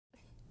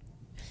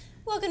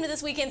Welcome to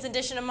this weekend's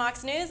edition of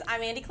Mocs News.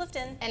 I'm Andi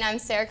Clifton. And I'm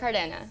Sara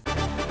Cardona.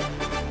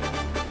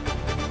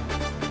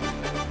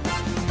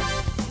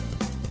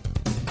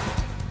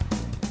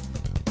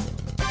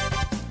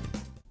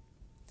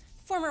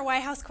 Former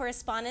White House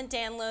correspondent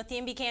Dan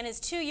Lothian began his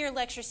 2-year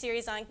lecture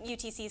series on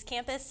UTC's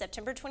campus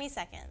September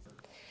 22nd.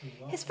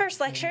 His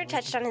first lecture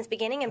touched on his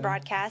beginning in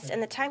broadcast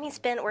and the time he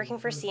spent working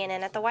for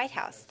CNN at the White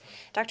House.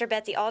 Dr.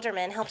 Betsy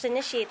Alderman helped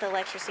initiate the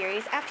lecture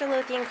series after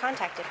Lothian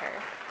contacted her.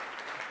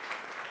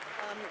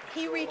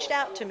 He reached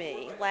out to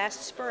me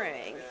last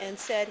spring and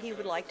said he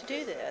would like to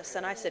do this,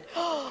 and I said,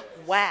 oh,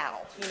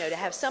 wow, to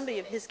have somebody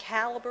of his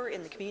caliber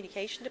in the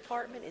communication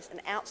department is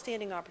an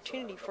outstanding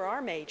opportunity for our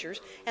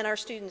majors and our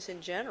students in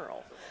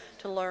general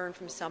to learn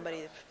from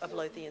somebody of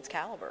Lothian's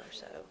caliber.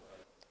 So,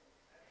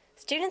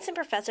 students and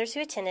professors who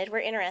attended were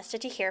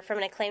interested to hear from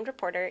an acclaimed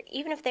reporter,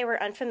 even if they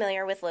were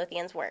unfamiliar with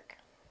Lothian's work.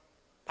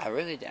 I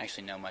really didn't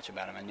actually know much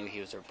about him. I knew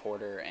he was a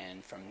reporter,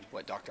 and from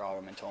what Dr.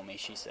 Alderman told me,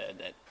 she said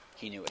that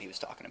he knew what he was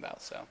talking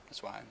about, so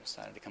that's why I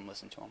decided to come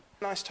listen to him.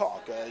 Nice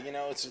talk.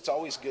 It's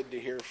always good to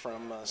hear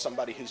from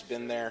somebody who's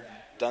been there,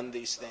 done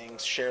these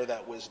things, share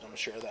that wisdom,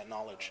 share that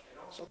knowledge.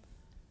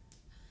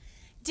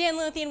 Dan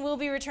Lothian will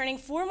be returning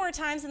 4 more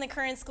times in the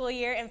current school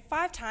year and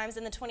 5 times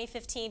in the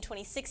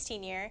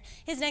 2015-2016 year.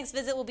 His next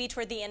visit will be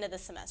toward the end of the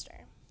semester.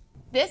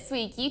 This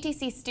week,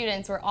 UTC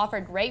students were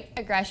offered rape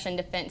aggression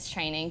defense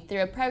training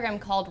through a program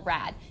called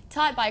R.A.D,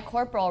 taught by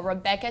Corporal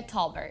Rebecca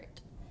Talbert.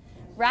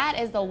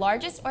 R.A.D is the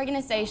largest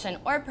organization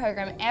or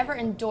program ever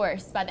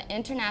endorsed by the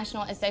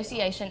International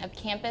Association of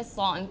Campus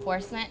Law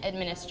Enforcement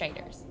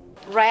Administrators.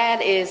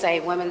 R.A.D is a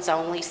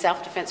women's-only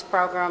self-defense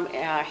program.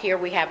 Here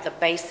we have the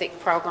basic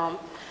program,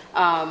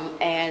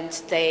 and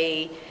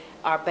they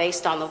are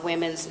based on the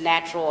women's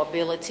natural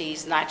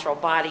abilities, natural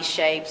body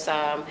shapes.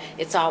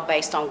 It's all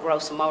based on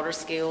gross motor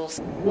skills.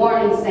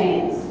 Warning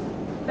stance.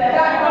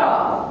 Back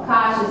off.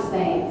 Cautious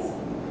stance.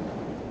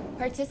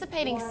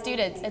 Participating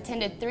students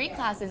attended 3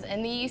 classes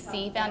in the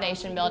UC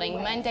Foundation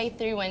building Monday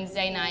through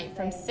Wednesday night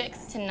from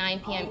 6 to 9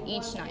 p.m.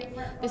 each night.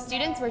 The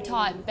students were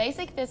taught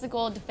basic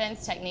physical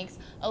defense techniques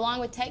along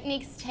with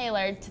techniques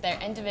tailored to their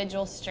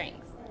individual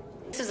strengths.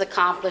 This is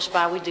accomplished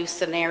by we do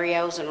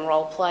scenarios and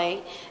role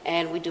play,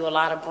 and we do a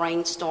lot of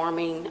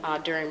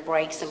brainstorming during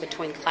breaks and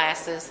between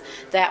classes.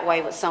 That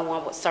way, with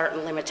someone with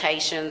certain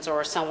limitations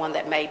or someone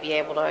that may be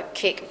able to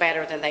kick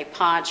better than they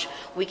punch,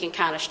 we can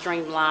kind of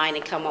streamline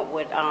and come up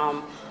with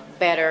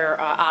better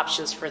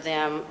options for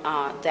them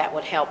that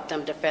would help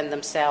them defend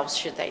themselves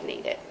should they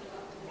need it.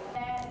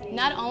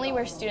 Not only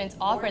were students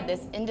offered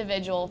this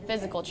individual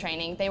physical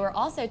training, they were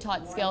also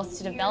taught skills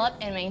to develop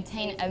and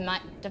maintain a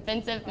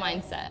defensive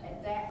mindset.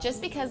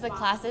 Just because the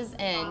class is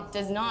in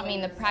does not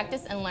mean the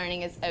practice and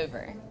learning is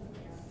over.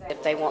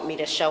 If they want me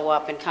to show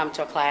up and come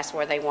to a class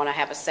where they want to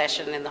have a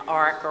session in the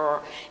ARC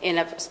or in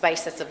a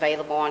space that's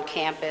available on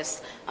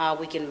campus,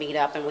 we can meet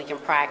up and we can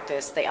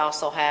practice. They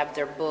also have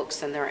their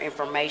books and their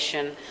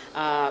information,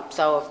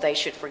 so if they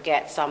should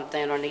forget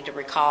something or need to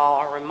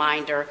recall a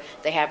reminder,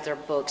 they have their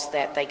books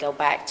that they go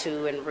back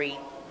to and read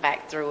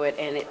back through it,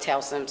 and it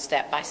tells them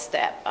step by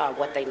step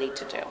what they need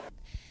to do.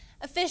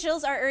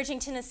 Officials are urging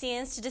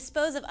Tennesseans to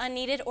dispose of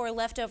unneeded or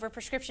leftover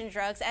prescription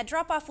drugs at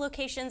drop-off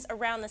locations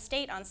around the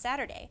state on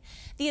Saturday.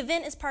 The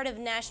event is part of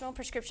National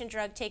Prescription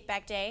Drug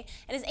Take-Back Day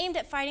and is aimed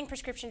at fighting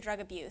prescription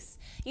drug abuse.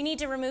 You need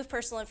to remove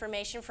personal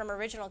information from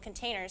original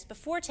containers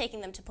before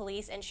taking them to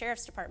police and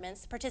sheriff's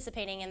departments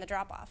participating in the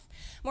drop-off.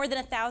 More than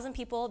 1,000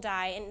 people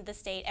die in the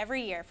state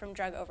every year from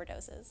drug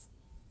overdoses.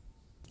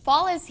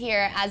 Fall is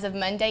here as of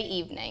Monday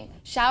evening.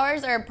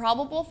 Showers are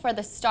probable for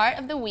the start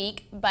of the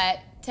week, but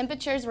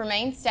temperatures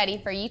remain steady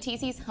for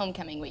UTC's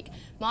homecoming week.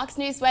 Mocs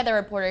News weather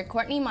reporter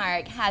Courtney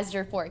Myrick has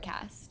your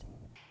forecast.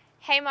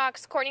 Hey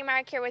Mocs, Courtney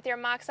Myrick here with your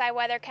Mocs Eye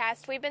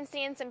weathercast. We've been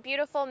seeing some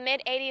beautiful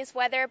mid-80s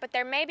weather, but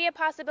there may be a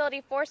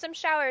possibility for some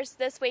showers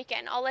this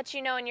weekend. I'll let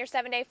you know in your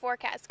 7-day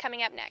forecast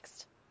coming up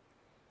next.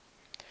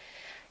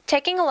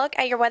 Taking a look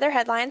at your weather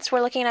headlines,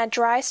 we're looking at a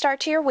dry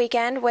start to your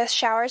weekend with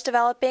showers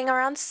developing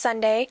around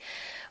Sunday.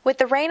 With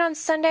the rain on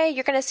Sunday,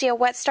 you're going to see a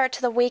wet start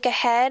to the week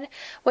ahead,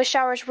 with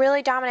showers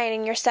really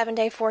dominating your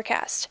 7-day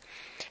forecast.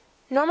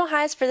 Normal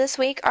highs for this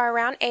week are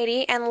around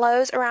 80 and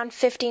lows around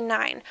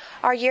 59.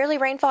 Our yearly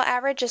rainfall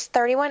average is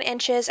 31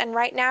 inches, and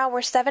right now we're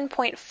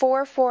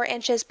 7.44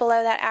 inches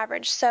below that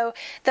average, so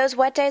those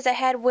wet days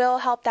ahead will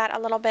help that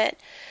a little bit.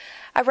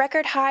 A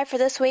record high for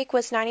this week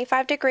was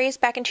 95 degrees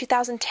back in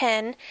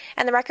 2010,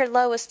 and the record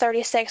low was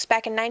 36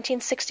 back in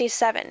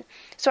 1967,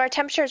 so our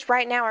temperatures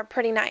right now are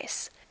pretty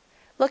nice.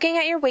 Looking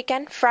at your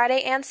weekend,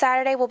 Friday and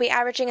Saturday will be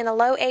averaging in the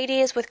low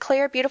 80s with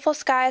clear, beautiful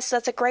skies, so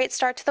that's a great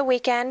start to the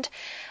weekend.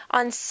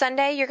 On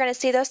Sunday, you're going to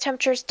see those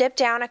temperatures dip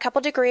down a couple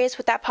degrees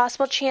with that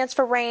possible chance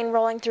for rain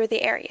rolling through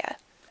the area.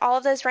 All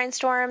of those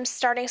rainstorms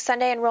starting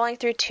Sunday and rolling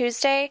through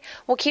Tuesday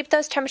will keep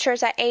those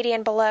temperatures at 80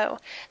 and below.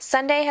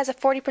 Sunday has a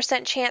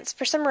 40% chance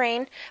for some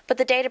rain, but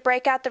the day to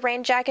break out the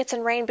rain jackets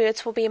and rain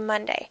boots will be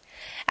Monday.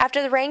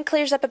 After the rain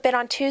clears up a bit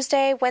on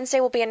Tuesday, Wednesday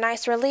will be a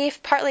nice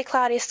relief, partly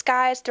cloudy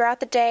skies throughout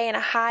the day and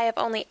a high of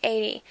only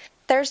 80.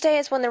 Thursday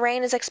is when the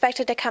rain is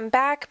expected to come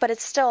back, but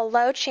it's still a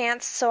low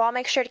chance, so I'll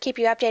make sure to keep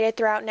you updated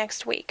throughout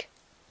next week.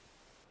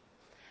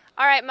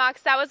 All right,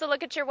 Mocs, that was a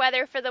look at your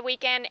weather for the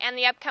weekend and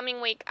the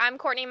upcoming week. I'm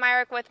Courtney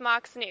Myrick with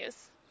Mocs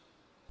News.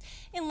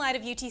 In light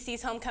of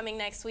UTC's homecoming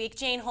next week,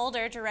 Jane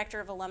Holder, Director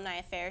of Alumni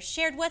Affairs,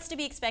 shared what's to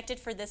be expected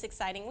for this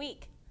exciting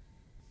week.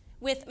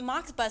 With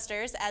Mocs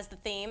Busters as the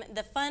theme,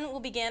 the fun will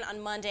begin on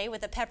Monday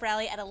with a pep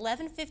rally at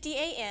 11:50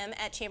 a.m.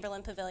 at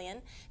Chamberlain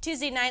Pavilion.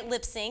 Tuesday night,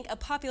 Lip Sync, a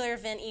popular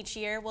event each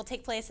year, will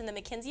take place in the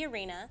McKenzie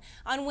Arena.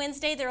 On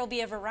Wednesday, there will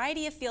be a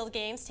variety of field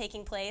games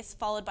taking place,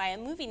 followed by a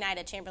movie night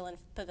at Chamberlain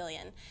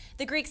Pavilion.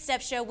 The Greek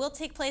Step Show will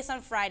take place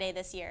on Friday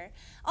this year.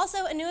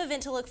 Also, a new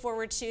event to look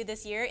forward to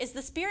this year is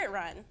the Spirit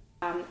Run.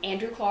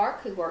 Andrew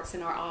Clark, who works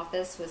in our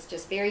office, was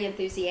just very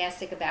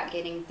enthusiastic about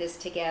getting this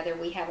together.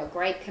 We have a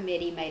great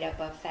committee made up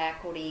of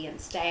faculty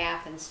and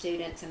staff and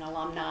students and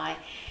alumni,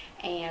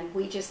 and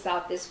we just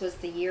thought this was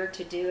the year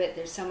to do it.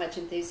 There's so much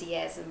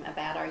enthusiasm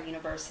about our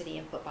university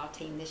and football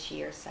team this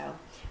year, so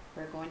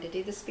we're going to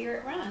do the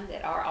Spirit Run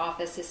that our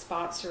office is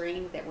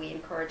sponsoring, that we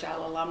encourage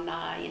all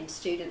alumni and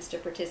students to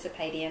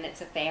participate in.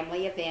 It's a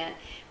family event.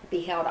 It will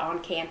be held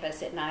on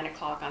campus at 9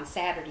 o'clock on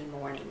Saturday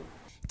morning.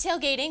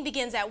 Tailgating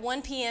begins at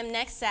 1 p.m.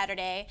 next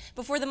Saturday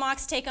before the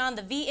Mocs take on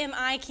the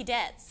VMI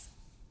Cadets.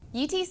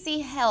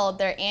 UTC held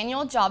their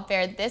annual job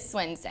fair this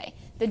Wednesday.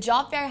 The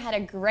job fair had a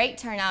great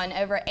turnout and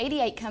over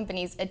 88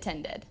 companies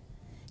attended.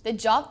 The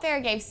job fair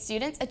gave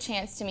students a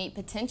chance to meet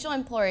potential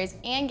employers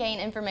and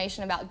gain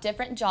information about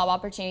different job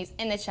opportunities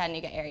in the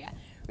Chattanooga area.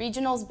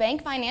 Regional's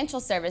Bank Financial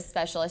Service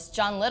Specialist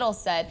John Little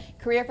said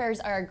career fairs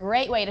are a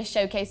great way to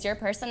showcase your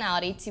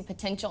personality to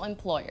potential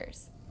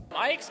employers.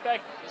 I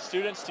expect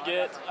students to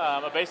get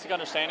a basic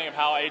understanding of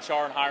how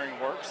HR and hiring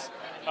works.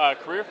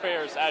 Career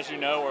fairs, as you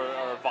know,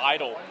 are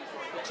vital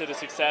to the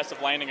success of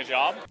landing a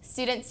job.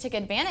 Students took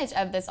advantage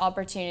of this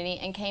opportunity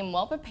and came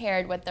well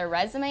prepared with their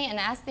resume and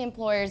asked the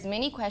employers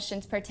many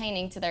questions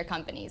pertaining to their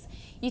companies.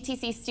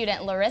 UTC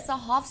student Larissa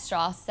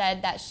Hofstraw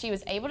said that she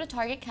was able to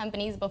target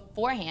companies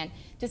beforehand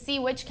to see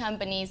which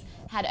companies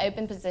had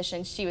open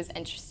positions she was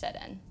interested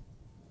in.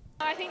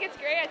 I think it's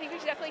great. I think we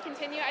should definitely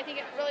continue. I think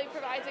it really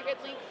provides a good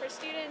link for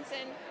students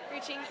and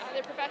reaching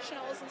other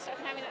professionals and stuff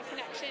and having that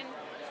connection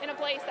in a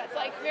place that's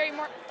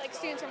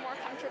students are more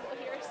comfortable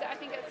here. So I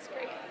think it's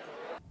great.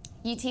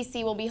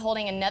 UTC will be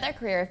holding another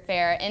career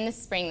fair in the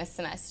spring this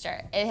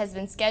semester. It has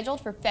been scheduled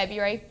for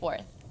February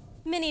 4th.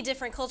 Many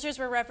different cultures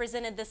were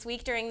represented this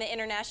week during the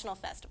International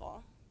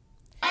Festival.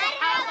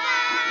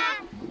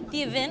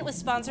 The event was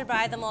sponsored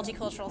by the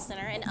Multicultural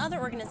Center and other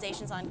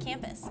organizations on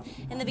campus.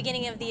 In the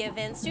beginning of the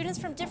event, students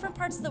from different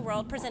parts of the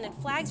world presented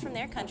flags from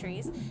their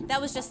countries. That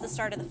was just the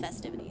start of the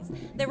festivities.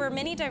 There were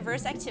many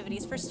diverse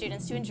activities for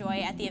students to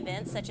enjoy at the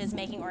event, such as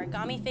making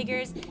origami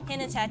figures,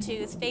 henna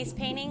tattoos, face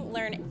painting,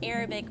 learn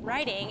Arabic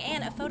writing,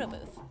 and a photo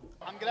booth.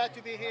 I'm glad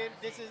to be here.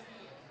 This is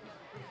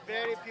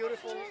very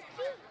beautiful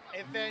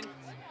event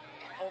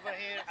over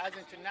here as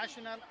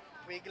international.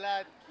 We're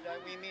glad that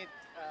we meet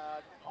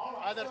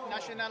other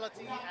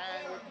nationality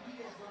and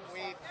we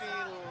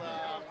feel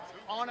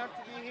honored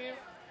to be here.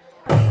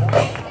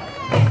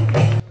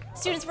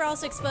 Students were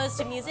also exposed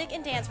to music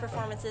and dance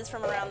performances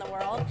from around the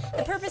world.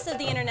 The purpose of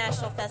the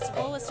International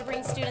Festival was to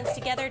bring students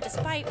together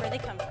despite where they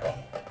come from.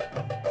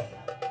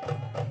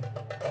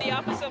 The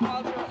Office of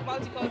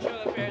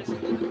Multicultural Affairs,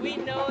 we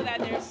know that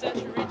there's such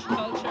rich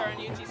culture on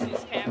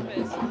UTC's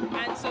campus,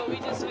 and so we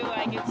just feel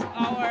like it's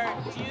our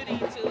duty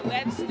to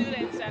let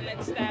students and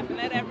let staff and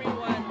let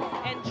everyone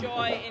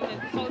enjoy in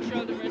the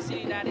cultural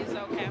diversity that is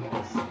our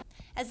campus.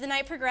 As the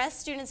night progressed,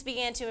 students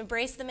began to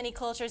embrace the many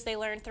cultures they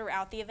learned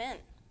throughout the event.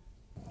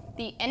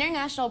 The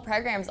International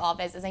Programs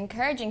Office is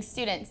encouraging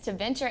students to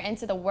venture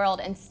into the world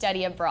and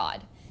study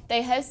abroad.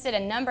 They hosted a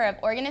number of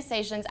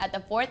organizations at the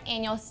 4th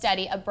Annual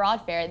Study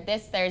Abroad Fair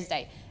this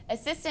Thursday.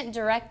 Assistant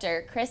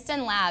Director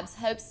Kristen Labs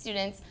hopes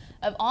students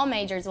of all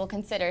majors will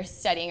consider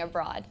studying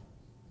abroad.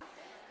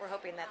 We're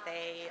hoping that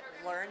they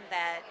learn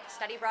that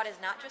study abroad is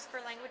not just for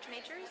language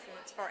majors, and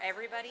it's for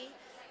everybody,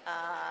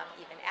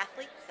 even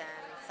athletes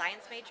and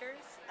science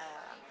majors.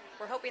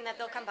 We're hoping that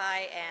they'll come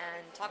by and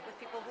talk with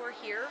people who are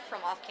here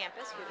from off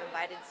campus. We've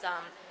invited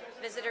some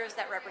visitors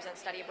that represent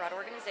study abroad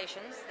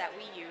organizations that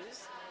we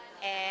use,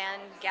 and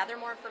gather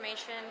more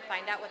information,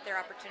 find out what their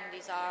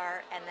opportunities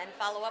are, and then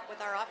follow up with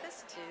our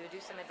office to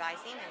do some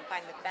advising and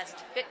find the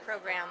best fit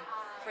program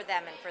for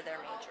them and for their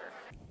major.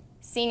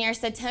 Senior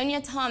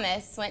Satonia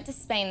Thomas went to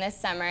Spain this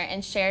summer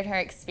and shared her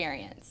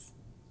experience.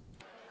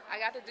 I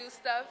got to do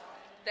stuff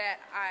that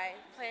I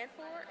planned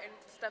for and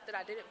stuff that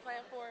I didn't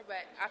plan for,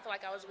 but I feel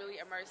like I was really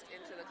immersed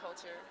into the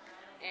culture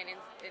and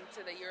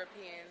into the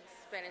European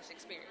Spanish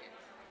experience.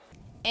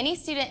 Any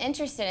student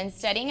interested in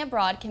studying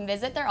abroad can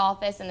visit their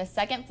office in the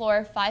 2nd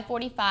floor,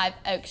 545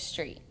 Oak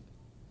Street.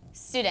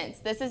 Students,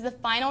 this is the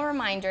final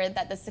reminder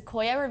that the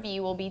Sequoia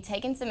Review will be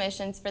taking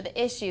submissions for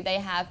the issue they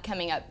have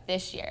coming up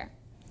this year.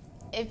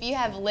 If you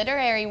have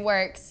literary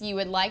works you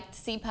would like to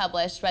see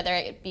published, whether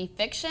it be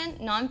fiction,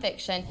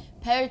 nonfiction,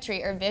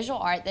 poetry, or visual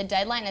art, the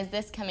deadline is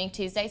this coming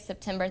Tuesday,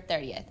 September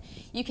 30th.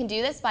 You can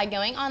do this by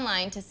going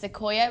online to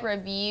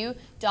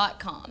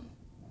sequoiareview.com.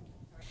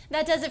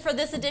 That does it for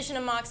this edition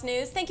of Mocs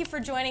News. Thank you for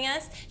joining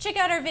us. Check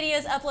out our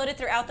videos uploaded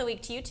throughout the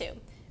week to YouTube.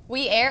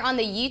 We air on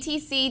the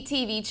UTC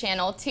TV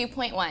channel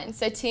 2.1,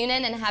 so tune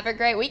in and have a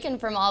great weekend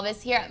from all of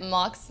us here at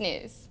Mocs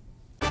News.